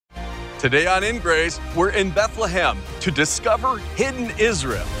Today on In Grace, we're in Bethlehem to discover hidden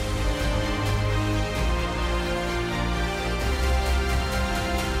Israel.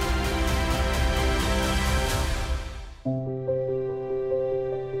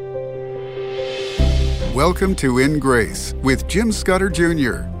 Welcome to In Grace with Jim Scudder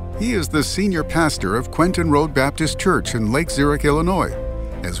Jr. He is the senior pastor of Quentin Road Baptist Church in Lake Zurich, Illinois,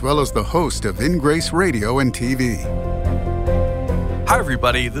 as well as the host of In Grace Radio and TV. Hi,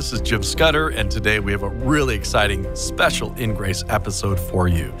 everybody. This is Jim Scudder, and today we have a really exciting special In Grace episode for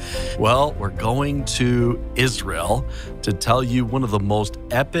you. Well, we're going to Israel to tell you one of the most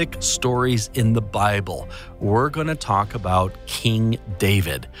epic stories in the Bible. We're going to talk about King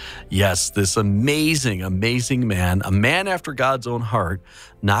David. Yes, this amazing, amazing man, a man after God's own heart,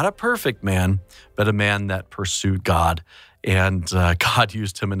 not a perfect man, but a man that pursued God. And God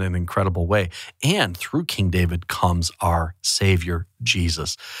used him in an incredible way. And through King David comes our Savior,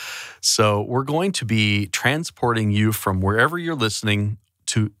 Jesus. So we're going to be transporting you from wherever you're listening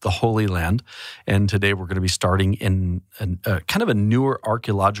to the Holy Land. And today we're going to be starting in kind of a newer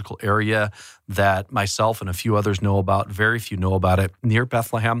archaeological area that myself and a few others know about. Very few know about it, near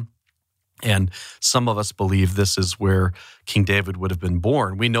Bethlehem. And some of us believe this is where King David would have been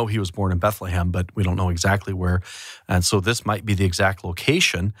born. We know he was born in Bethlehem, but we don't know exactly where. And so this might be the exact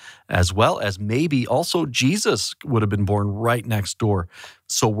location, as well as maybe also Jesus would have been born right next door.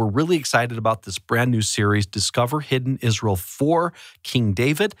 So we're really excited about this brand new series, Discover Hidden Israel for King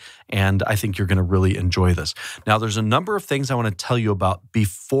David, and I think you're going to really enjoy this. Now, there's a number of things I want to tell you about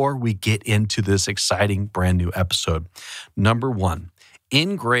before we get into this exciting brand new episode. Number one,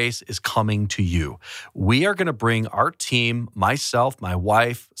 In Grace is coming to you. We are going to bring our team, myself, my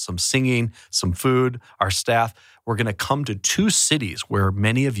wife, some singing, some food, our staff. We're going to come to two cities where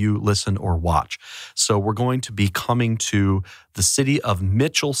many of you listen or watch. So we're going to be coming to the city of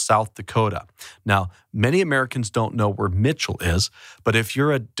Mitchell, South Dakota. Now, many Americans don't know where Mitchell is, but if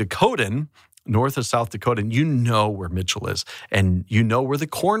you're a Dakotan, north of South Dakota, and you know where Mitchell is, and you know where the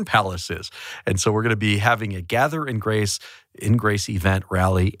Corn Palace is. And so we're going to be having a Gather in Grace event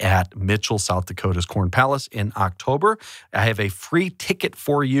rally at Mitchell, South Dakota's Corn Palace in October. I have a free ticket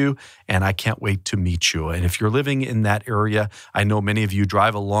for you, and I can't wait to meet you. And if you're living in that area, I know many of you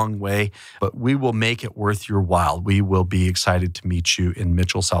drive a long way, but we will make it worth your while. We will be excited to meet you in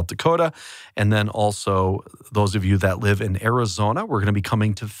Mitchell, South Dakota. And then also, those of you that live in Arizona, we're going to be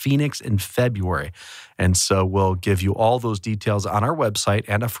coming to Phoenix in February. And so we'll give you all those details on our website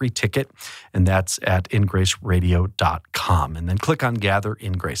and a free ticket, and that's at ingraceradio.com. And then click on Gather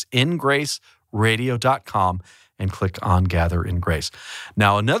in Grace, ingraceradio.com, and click on Gather in Grace.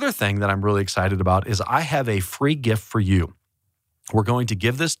 Now, another thing that I'm really excited about is I have a free gift for you. We're going to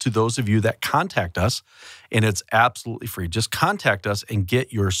give this to those of you that contact us, and it's absolutely free. Just contact us and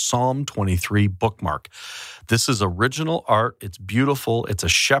get your Psalm 23 bookmark. This is original art. It's beautiful. It's a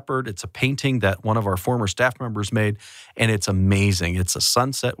shepherd. It's a painting that one of our former staff members made, and it's amazing. It's a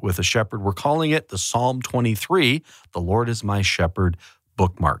sunset with a shepherd. We're calling it the Psalm 23, The Lord is My Shepherd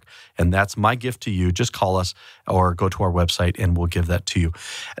bookmark. And that's my gift to you. Just call us or go to our website and we'll give that to you.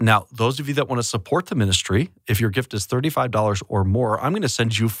 Now, those of you that want to support the ministry, if your gift is $35 or more, I'm going to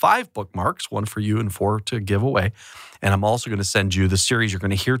send you 5 bookmarks, 1 for you and 4 to give away. And I'm also going to send you the series you're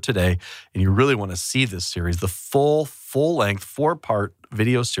going to hear today. And you really want to see this series, the full-length, 4-part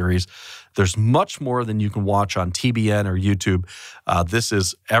video series. There's much more than you can watch on TBN or YouTube. This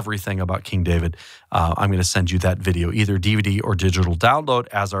is everything about King David. I'm going to send you that video, either DVD or digital download,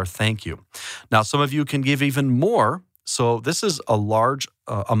 as our thank you. Now, some of you can give even more. So this is a large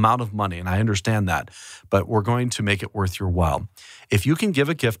amount of money, and I understand that, but we're going to make it worth your while. If you can give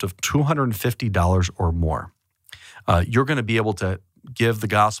a gift of $250 or more, you're going to be able to give the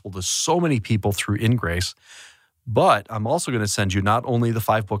gospel to so many people through In Grace. But I'm also going to send you not only the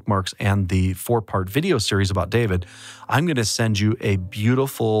 5 bookmarks and the 4-part video series about David, I'm going to send you a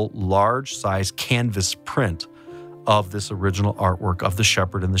beautiful, large-size canvas print of this original artwork of the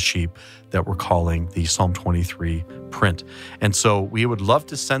shepherd and the sheep that we're calling the Psalm 23 print. And so we would love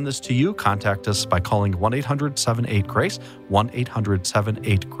to send this to you. Contact us by calling 1-800-78-GRACE,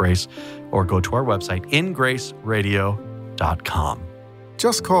 1-800-78-GRACE, or go to our website, ingraceradio.com.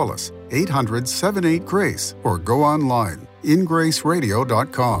 Just call us, 800-78-GRACE, or go online,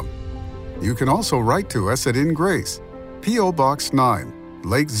 ingraceradio.com. You can also write to us at In Grace, P.O. Box 9,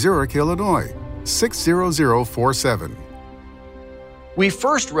 Lake Zurich, Illinois, 60047. We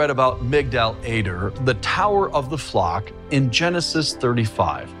first read about Migdal Eder, the Tower of the Flock, in Genesis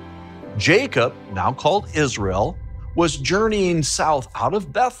 35. Jacob, now called Israel, was journeying south out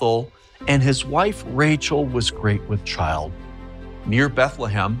of Bethel, and his wife Rachel was great with child. Near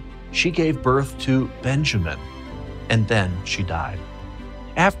Bethlehem, she gave birth to Benjamin, and then she died.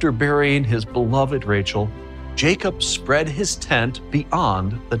 After burying his beloved Rachel, Jacob spread his tent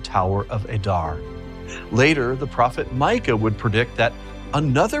beyond the Tower of Adar. Later, the prophet Micah would predict that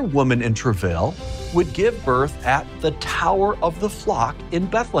another woman in travail would give birth at the Tower of the Flock in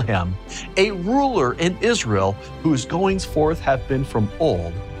Bethlehem, a ruler in Israel whose goings forth have been from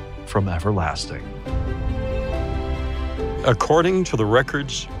old, from everlasting. According to the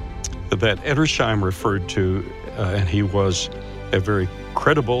records that Edersheim referred to, and he was a very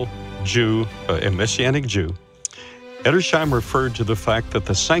credible Jew, a Messianic Jew, Edersheim referred to the fact that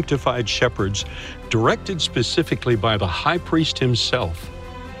the sanctified shepherds, directed specifically by the high priest himself,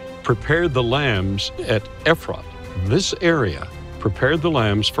 prepared the lambs at Ephrath, this area, prepared the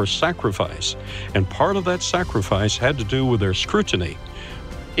lambs for sacrifice. And part of that sacrifice had to do with their scrutiny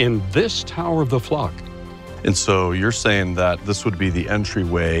in this Tower of the Flock. And so you're saying that this would be the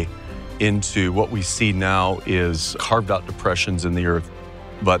entryway into what we see now is carved out depressions in the earth.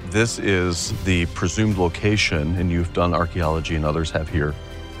 But this is the presumed location, and you've done archaeology and others have here,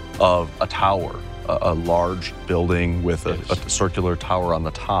 of a tower, a large building with a circular tower on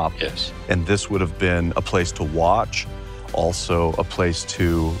the top. Yes. And this would have been a place to watch, also a place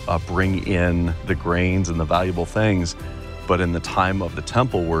to bring in the grains and the valuable things. But in the time of the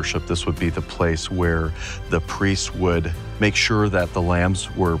temple worship, this would be the place where the priests would make sure that the lambs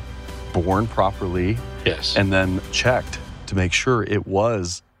were born properly, Yes. and then checked to make sure it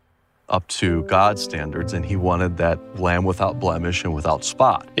was up to God's standards, and he wanted that lamb without blemish and without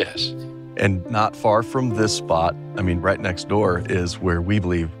spot. Yes. And not far from this spot, I mean, right next door is where we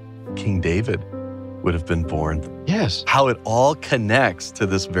believe King David would have been born. Yes. How it all connects to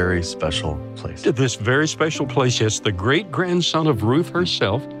this very special place. This very special place, yes, the great-grandson of Ruth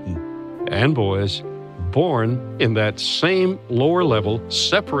herself and Boaz, born in that same lower level,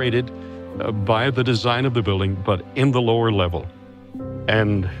 separated by the design of the building, but in the lower level.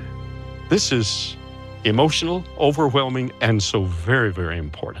 And this is emotional, overwhelming, and so very, very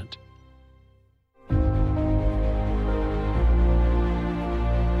important.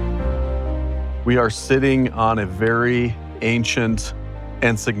 We are sitting on a very ancient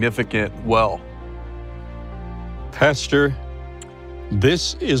and significant well. Pastor,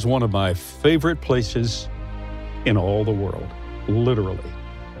 this is one of my favorite places in all the world, literally.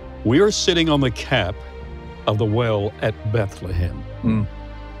 We are sitting on the cap of the well at Bethlehem.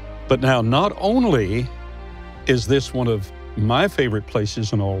 But now, not only is this one of my favorite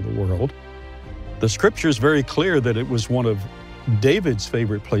places in all the world, the scripture is very clear that it was one of David's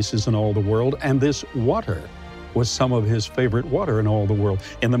favorite places in all the world, and this water was some of his favorite water in all the world.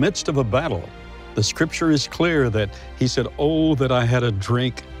 In the midst of a battle, the scripture is clear that he said, "Oh, that I had a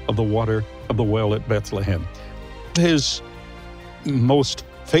drink of the water of the well at Bethlehem." His most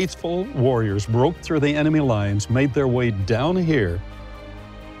faithful warriors broke through the enemy lines, made their way down here,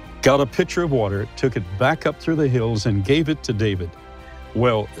 got a pitcher of water, took it back up through the hills, and gave it to David.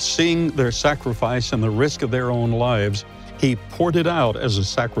 Well, seeing their sacrifice and the risk of their own lives, he poured it out as a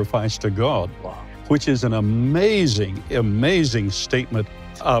sacrifice to God, which is an amazing, amazing statement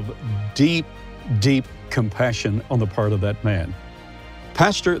of deep, deep compassion on the part of that man.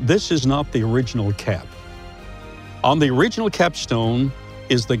 Pastor, this is not the original cap. On the original capstone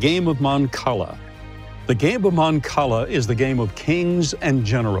is the game of Mancala. The game of Mancala is the game of kings and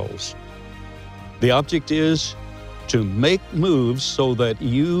generals. The object is to make moves so that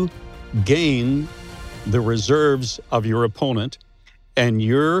you gain the reserves of your opponent and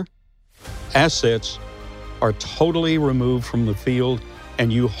your assets are totally removed from the field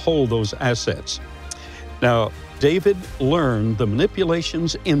and you hold those assets. Now, David learned the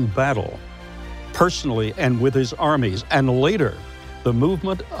manipulations in battle personally and with his armies, and later the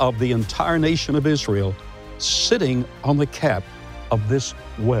movement of the entire nation of Israel sitting on the cap of this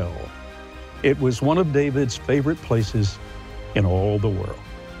well. It was one of David's favorite places in all the world.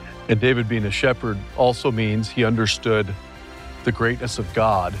 And David being a shepherd also means he understood the greatness of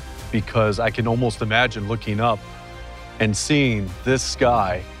God, because I can almost imagine looking up and seeing this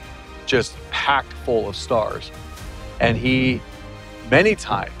sky just packed full of stars. And he many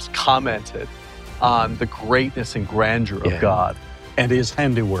times commented on the greatness and grandeur of God. And his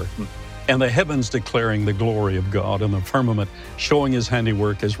handiwork. And the heavens declaring the glory of God, and the firmament showing his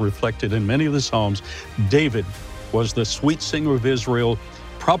handiwork as reflected in many of the Psalms. David was the sweet singer of Israel,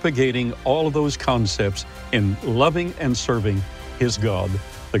 propagating all of those concepts in loving and serving his God,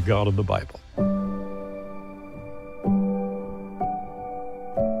 the God of the Bible.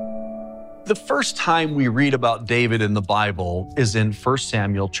 The first time we read about David in the Bible is in 1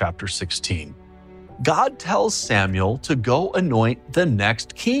 Samuel chapter 16. God tells Samuel to go anoint the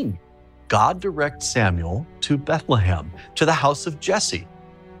next king. God directs Samuel to Bethlehem, to the house of Jesse.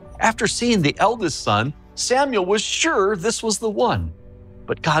 After seeing the eldest son, Samuel was sure this was the one.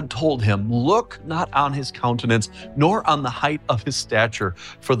 But God told him, "Look not on his countenance, nor on the height of his stature,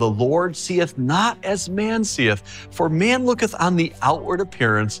 for the Lord seeth not as man seeth. For man looketh on the outward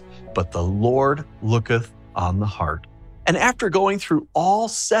appearance, but the Lord looketh on the heart." And after going through all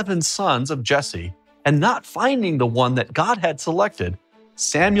 7 sons of Jesse and not finding the one that God had selected,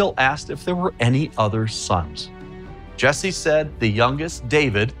 Samuel asked if there were any other sons. Jesse said the youngest,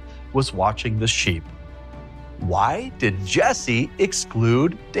 David, was watching the sheep. Why did Jesse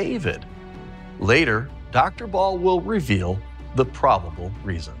exclude David? Later, Dr. Baugh will reveal the probable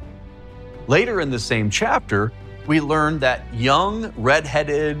reason. Later in the same chapter, we learn that young,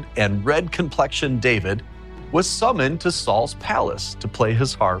 red-headed, and red-complexioned David was summoned to Saul's palace to play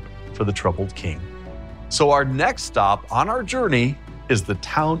his harp for the troubled king. So our next stop on our journey is the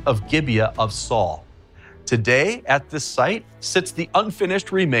town of Gibeah of Saul. Today, at this site, sits the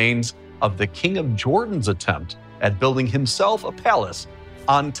unfinished remains of the king of Jordan's attempt at building himself a palace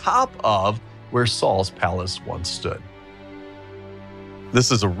on top of where Saul's palace once stood. This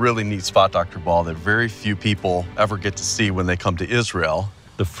is a really neat spot, Dr. Baugh, that very few people ever get to see when they come to Israel.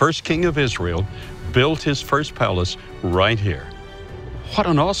 The first king of Israel built his first palace right here. What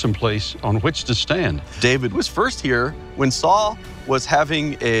an awesome place on which to stand. David was first here when Saul was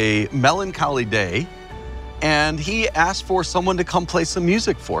having a melancholy day, and he asked for someone to come play some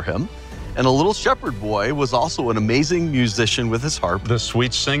music for him. And a little shepherd boy was also an amazing musician with his harp. The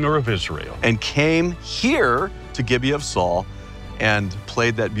sweet singer of Israel. And came here to Gibeah of Saul and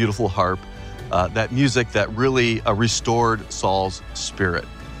played that beautiful harp, that music that really restored Saul's spirit.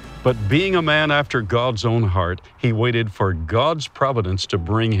 But being a man after God's own heart, he waited for God's providence to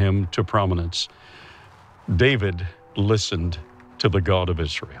bring him to prominence. David listened to the God of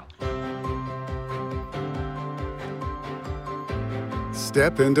Israel.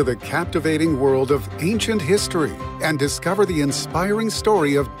 Step into the captivating world of ancient history and discover the inspiring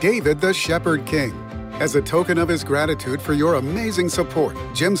story of David the Shepherd King. As a token of his gratitude for your amazing support,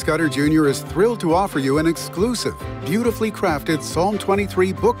 Jim Scudder Jr. is thrilled to offer you an exclusive, beautifully crafted Psalm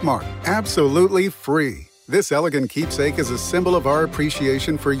 23 bookmark, absolutely free. This elegant keepsake is a symbol of our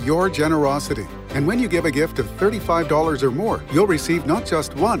appreciation for your generosity. And when you give a gift of $35 or more, you'll receive not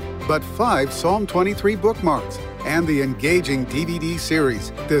just 1, but 5 Psalm 23 bookmarks and the engaging DVD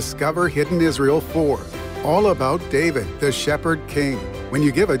series, Discover Hidden Israel 4, all about David, the Shepherd King. When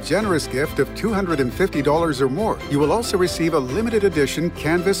you give a generous gift of $250 or more, you will also receive a limited edition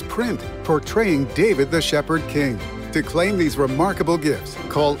canvas print portraying David the Shepherd King. To claim these remarkable gifts,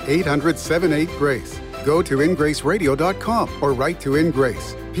 call 800-78-GRACE. Go to ingraceradio.com or write to In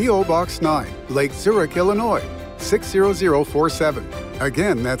Grace, P.O. Box 9, Lake Zurich, Illinois, 60047.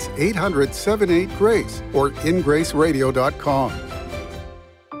 Again, that's 800-78-GRACE or ingraceradio.com.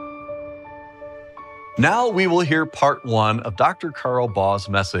 Now we will hear part 1 of Dr. Carl Baugh's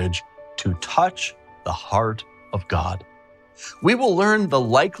message, To Touch the Heart of God. We will learn the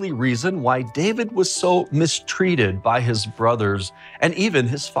likely reason why David was so mistreated by his brothers and even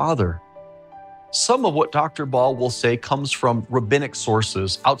his father. Some of what Dr. Baugh will say comes from rabbinic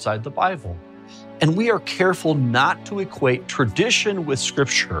sources outside the Bible, and we are careful not to equate tradition with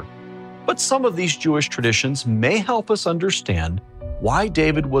Scripture. But some of these Jewish traditions may help us understand why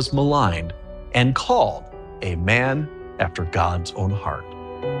David was maligned and called a man after God's own heart.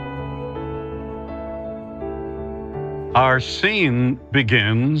 Our scene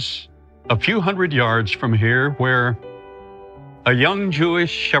begins a few hundred yards from here, where a young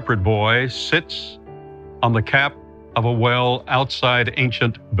Jewish shepherd boy sits on the cap of a well outside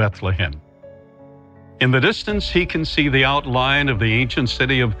ancient Bethlehem. In the distance, he can see the outline of the ancient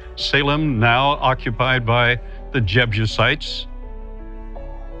city of Salem, now occupied by the Jebusites.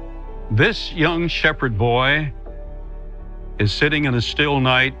 This young shepherd boy is sitting in a still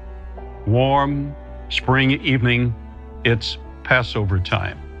night, warm spring evening. It's Passover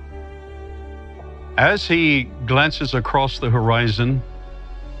time. As he glances across the horizon,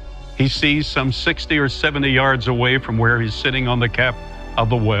 he sees some 60 or 70 yards away from where he's sitting on the cap of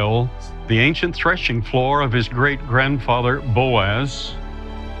the well, the ancient threshing floor of his great-grandfather Boaz,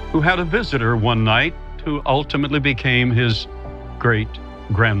 who had a visitor one night who ultimately became his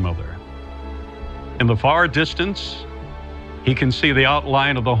great-grandmother. In the far distance, he can see the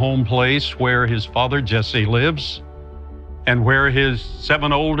outline of the home place where his father Jesse lives and where his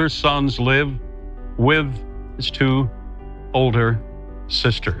 7 older sons live with his 2 older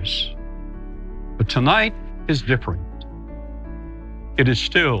sisters. But tonight is different. It is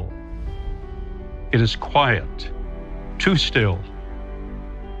still. It is quiet, too still.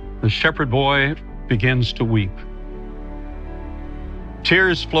 the shepherd boy begins to weep.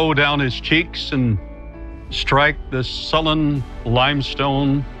 Tears flow down his cheeks and strike the sullen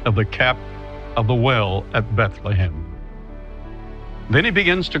limestone of the cap of the well at Bethlehem. Then he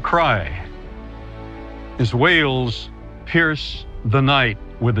begins to cry. His wails pierce the night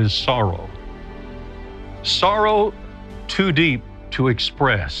with his sorrow. Sorrow too deep to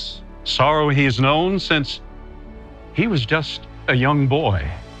express. Sorrow he's known since he was just a young boy.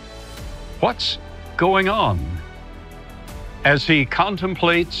 What's going on? As he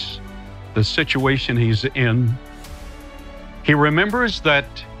contemplates the situation he's in, he remembers that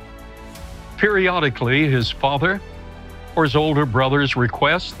periodically his father or his older brothers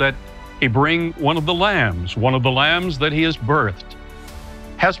request that he bring one of the lambs that he has birthed,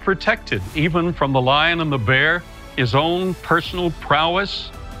 has protected even from the lion and the bear. His own personal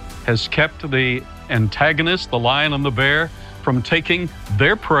prowess has kept the antagonist, the lion and the bear, from taking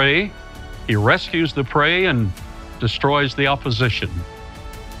their prey. He rescues the prey and destroys the opposition.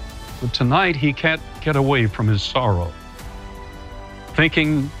 But tonight he can't get away from his sorrow,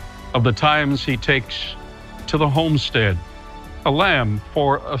 thinking of the times he takes to the homestead a lamb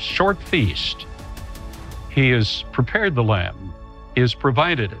for a short feast. He has prepared the lamb. He has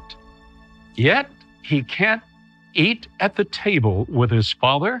provided it. Yet he can't eat at the table with his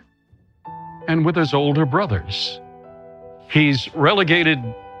father and with his older brothers. He's relegated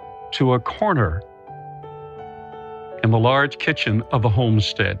to a corner in the large kitchen of the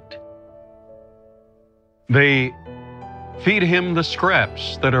homestead. They feed him the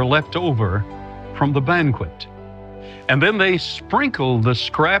scraps that are left over from the banquet. And then they sprinkle the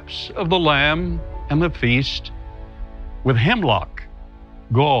scraps of the lamb and the feast with hemlock,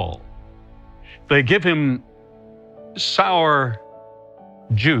 gall. They give him sour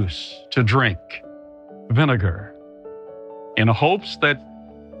juice to drink, vinegar, in hopes that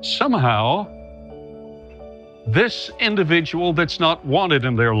somehow this individual that's not wanted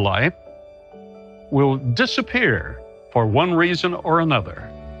in their life will disappear for one reason or another.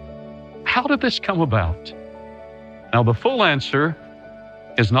 How did this come about? Now, the full answer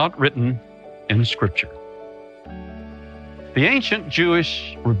is not written in Scripture. The ancient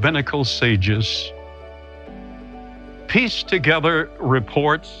Jewish rabbinical sages pieced together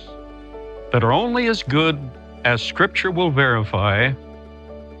reports that are only as good as Scripture will verify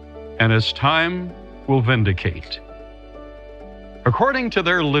and as time will vindicate. According to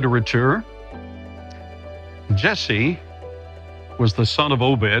their literature, Jesse was the son of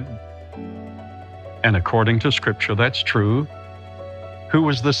Obed, and according to Scripture, that's true, who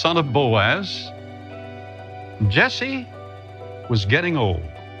was the son of Boaz. Jesse was getting old.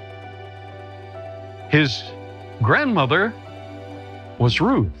 His grandmother was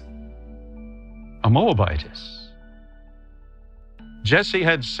Ruth, a Moabitess. Jesse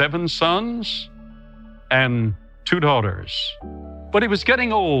had 7 sons and 2 daughters, but he was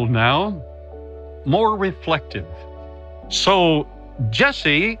getting old now, more reflective. So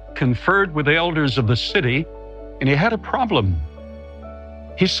Jesse conferred with the elders of the city, and he had a problem.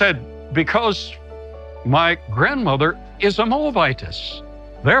 He said, because my grandmother is a Moabitess,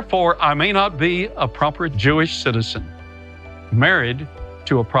 therefore I may not be a proper Jewish citizen, married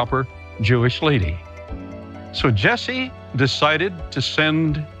to a proper Jewish lady. So Jesse decided to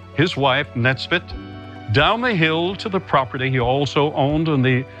send his wife, Netzvit, down the hill to the property he also owned on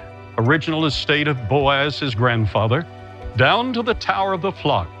the original estate of Boaz, his grandfather, down to the tower of the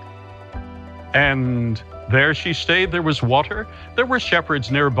flock. And there she stayed. There was water. There were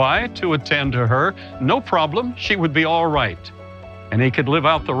shepherds nearby to attend to her. No problem. She would be all right. And he could live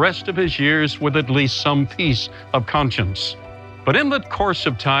out the rest of his years with at least some peace of conscience. But in the course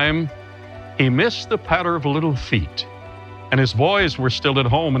of time, he missed the patter of little feet. And his boys were still at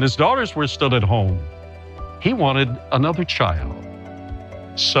home, and his daughters were still at home. He wanted another child.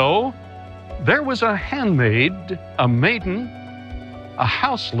 So there was a handmaid, a maiden, a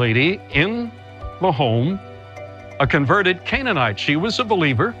house lady in the home, a converted Canaanite. She was a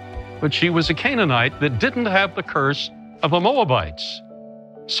believer, but she was a Canaanite that didn't have the curse of the Moabites.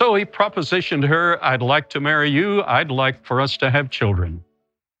 So he propositioned her, I'd like to marry you. I'd like for us to have children.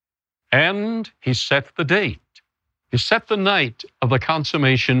 And he set the date. He set the night of the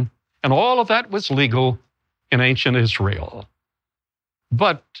consummation, and all of that was legal in ancient Israel.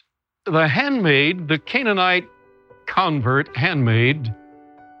 But the handmaid, the Canaanite convert handmaid,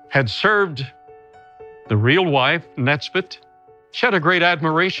 had served the real wife, Netzvit. She had a great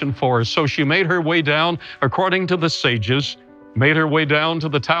admiration for her, so she made her way down, according to the sages, made her way down to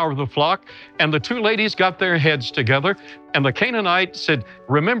the tower of the flock, and the 2 ladies got their heads together, and the Canaanite said,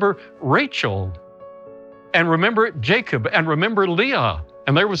 remember Rachel, and remember Jacob, and remember Leah.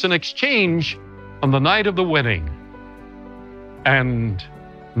 And there was an exchange on the night of the wedding. And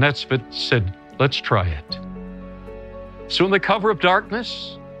Nesbit said, let's try it. So in the cover of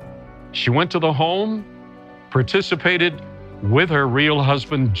darkness, she went to the home, participated with her real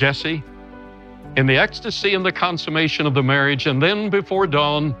husband, Jesse, in the ecstasy and the consummation of the marriage, and then before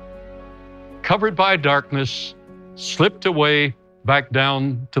dawn, covered by darkness, slipped away back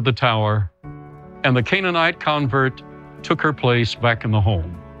down to the tower, and the Canaanite convert took her place back in the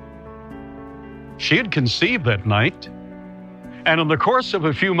home. She had conceived that night, and in the course of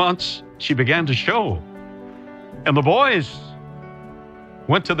a few months, she began to show. And the boys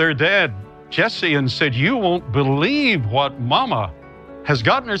went to their dad, Jesse, and said, you won't believe what Mama has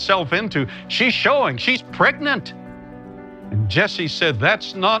gotten herself into. She's showing, she's pregnant. And Jesse said,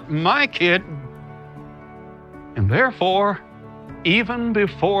 that's not my kid. And therefore, even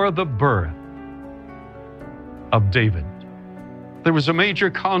before the birth of David, there was a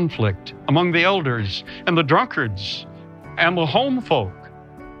major conflict among the elders and the drunkards and the home folk.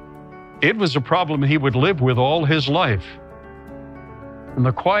 It was a problem he would live with all his life. In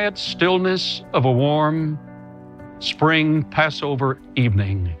the quiet stillness of a warm spring Passover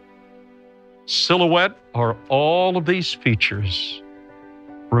evening, silhouette are all of these features,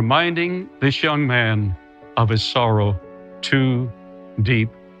 reminding this young man of his sorrow too deep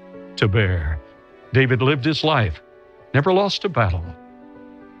to bear. David lived his life, never lost a battle.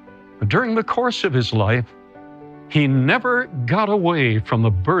 But during the course of his life, he never got away from the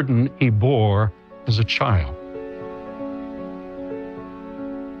burden he bore as a child.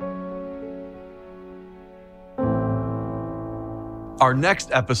 Our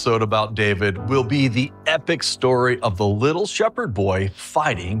next episode about David will be the epic story of the little shepherd boy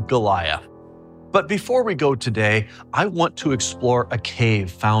fighting Goliath. But before we go today, I want to explore a cave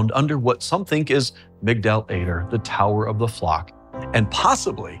found under what some think is Migdal Eder, the Tower of the Flock, and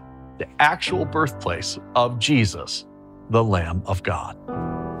possibly the actual birthplace of Jesus, the Lamb of God.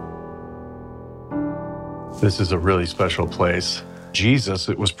 This is a really special place. Jesus,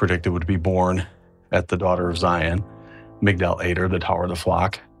 it was predicted, would be born at the Daughter of Zion, Migdal Eder, the Tower of the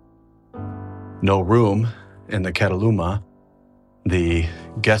Flock. No room in the Ketaluma, the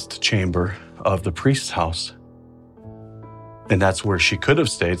guest chamber of the priest's house. And that's where she could have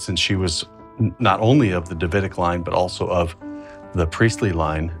stayed, since she was not only of the Davidic line, but also of the priestly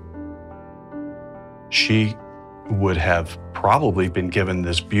line. She would have probably been given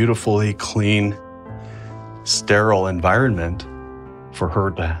this beautifully clean, sterile environment for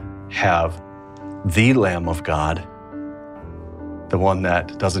her to have the Lamb of God, the one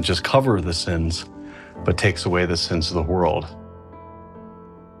that doesn't just cover the sins, but takes away the sins of the world.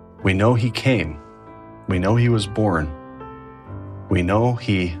 We know he came. We know he was born. We know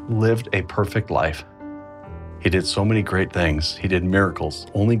he lived a perfect life. He did so many great things. He did miracles.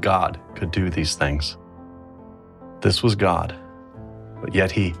 Only God could do these things. This was God, but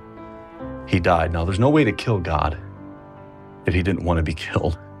yet he died. Now, there's no way to kill God if he didn't want to be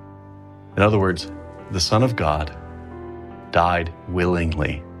killed. In other words, the Son of God died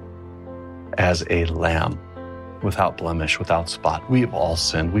willingly as a lamb, without blemish, without spot. We have all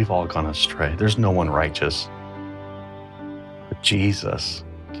sinned. We've all gone astray. There's no one righteous. But Jesus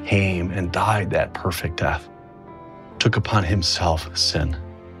came and died that perfect death, took upon himself sin.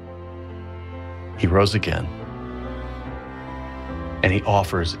 He rose again, and he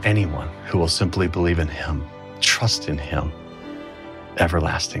offers anyone who will simply believe in him, trust in him,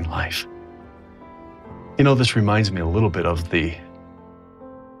 everlasting life. You know, this reminds me a little bit of the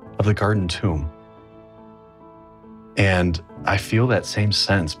garden tomb. And I feel that same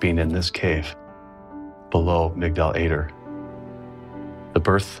sense being in this cave below Migdal Eder. The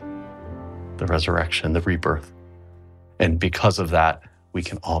birth, the resurrection, the rebirth. And because of that, we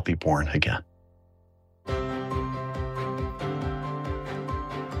can all be born again.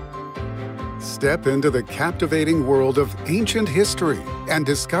 Step into the captivating world of ancient history and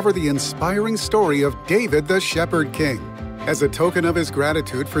discover the inspiring story of David the Shepherd King. As a token of his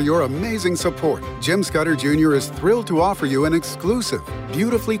gratitude for your amazing support, Jim Scudder Jr. is thrilled to offer you an exclusive,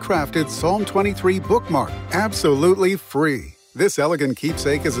 beautifully crafted Psalm 23 bookmark, absolutely free. This elegant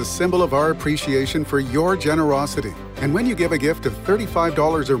keepsake is a symbol of our appreciation for your generosity. And when you give a gift of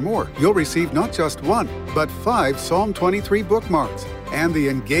 $35 or more, you'll receive not just one, but 5 Psalm 23 bookmarks and the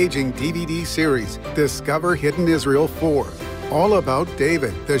engaging DVD series, Discover Hidden Israel 4, all about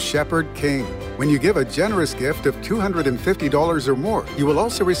David, the Shepherd King. When you give a generous gift of $250 or more, you will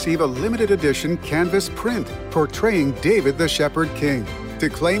also receive a limited edition canvas print portraying David, the Shepherd King. To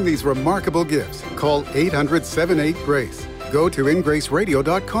claim these remarkable gifts, call 800-78-GRACE. Go to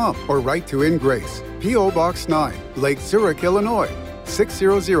ingraceradio.com or write to InGrace, P.O. Box 9, Lake Zurich, Illinois,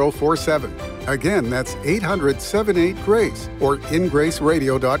 60047. Again, that's 800-78-GRACE or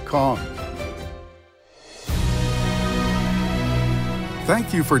ingraceradio.com.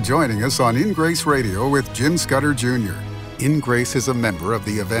 Thank you for joining us on In Grace Radio with Jim Scudder Jr. In Grace is a member of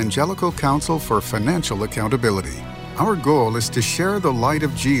the Evangelical Council for Financial Accountability. Our goal is to share the light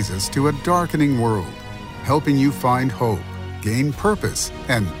of Jesus to a darkening world, helping you find hope, gain purpose,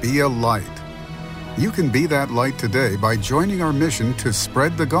 and be a light. You can be that light today by joining our mission to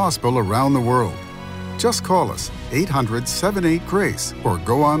spread the gospel around the world. Just call us 800-78-GRACE or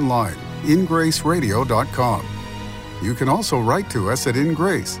go online, ingraceradio.com. You can also write to us at In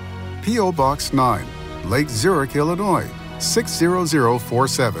Grace, P.O. Box 9, Lake Zurich, Illinois,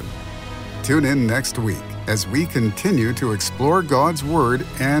 60047. Tune in next week as we continue to explore God's Word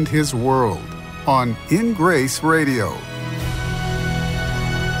and His world on In Grace Radio.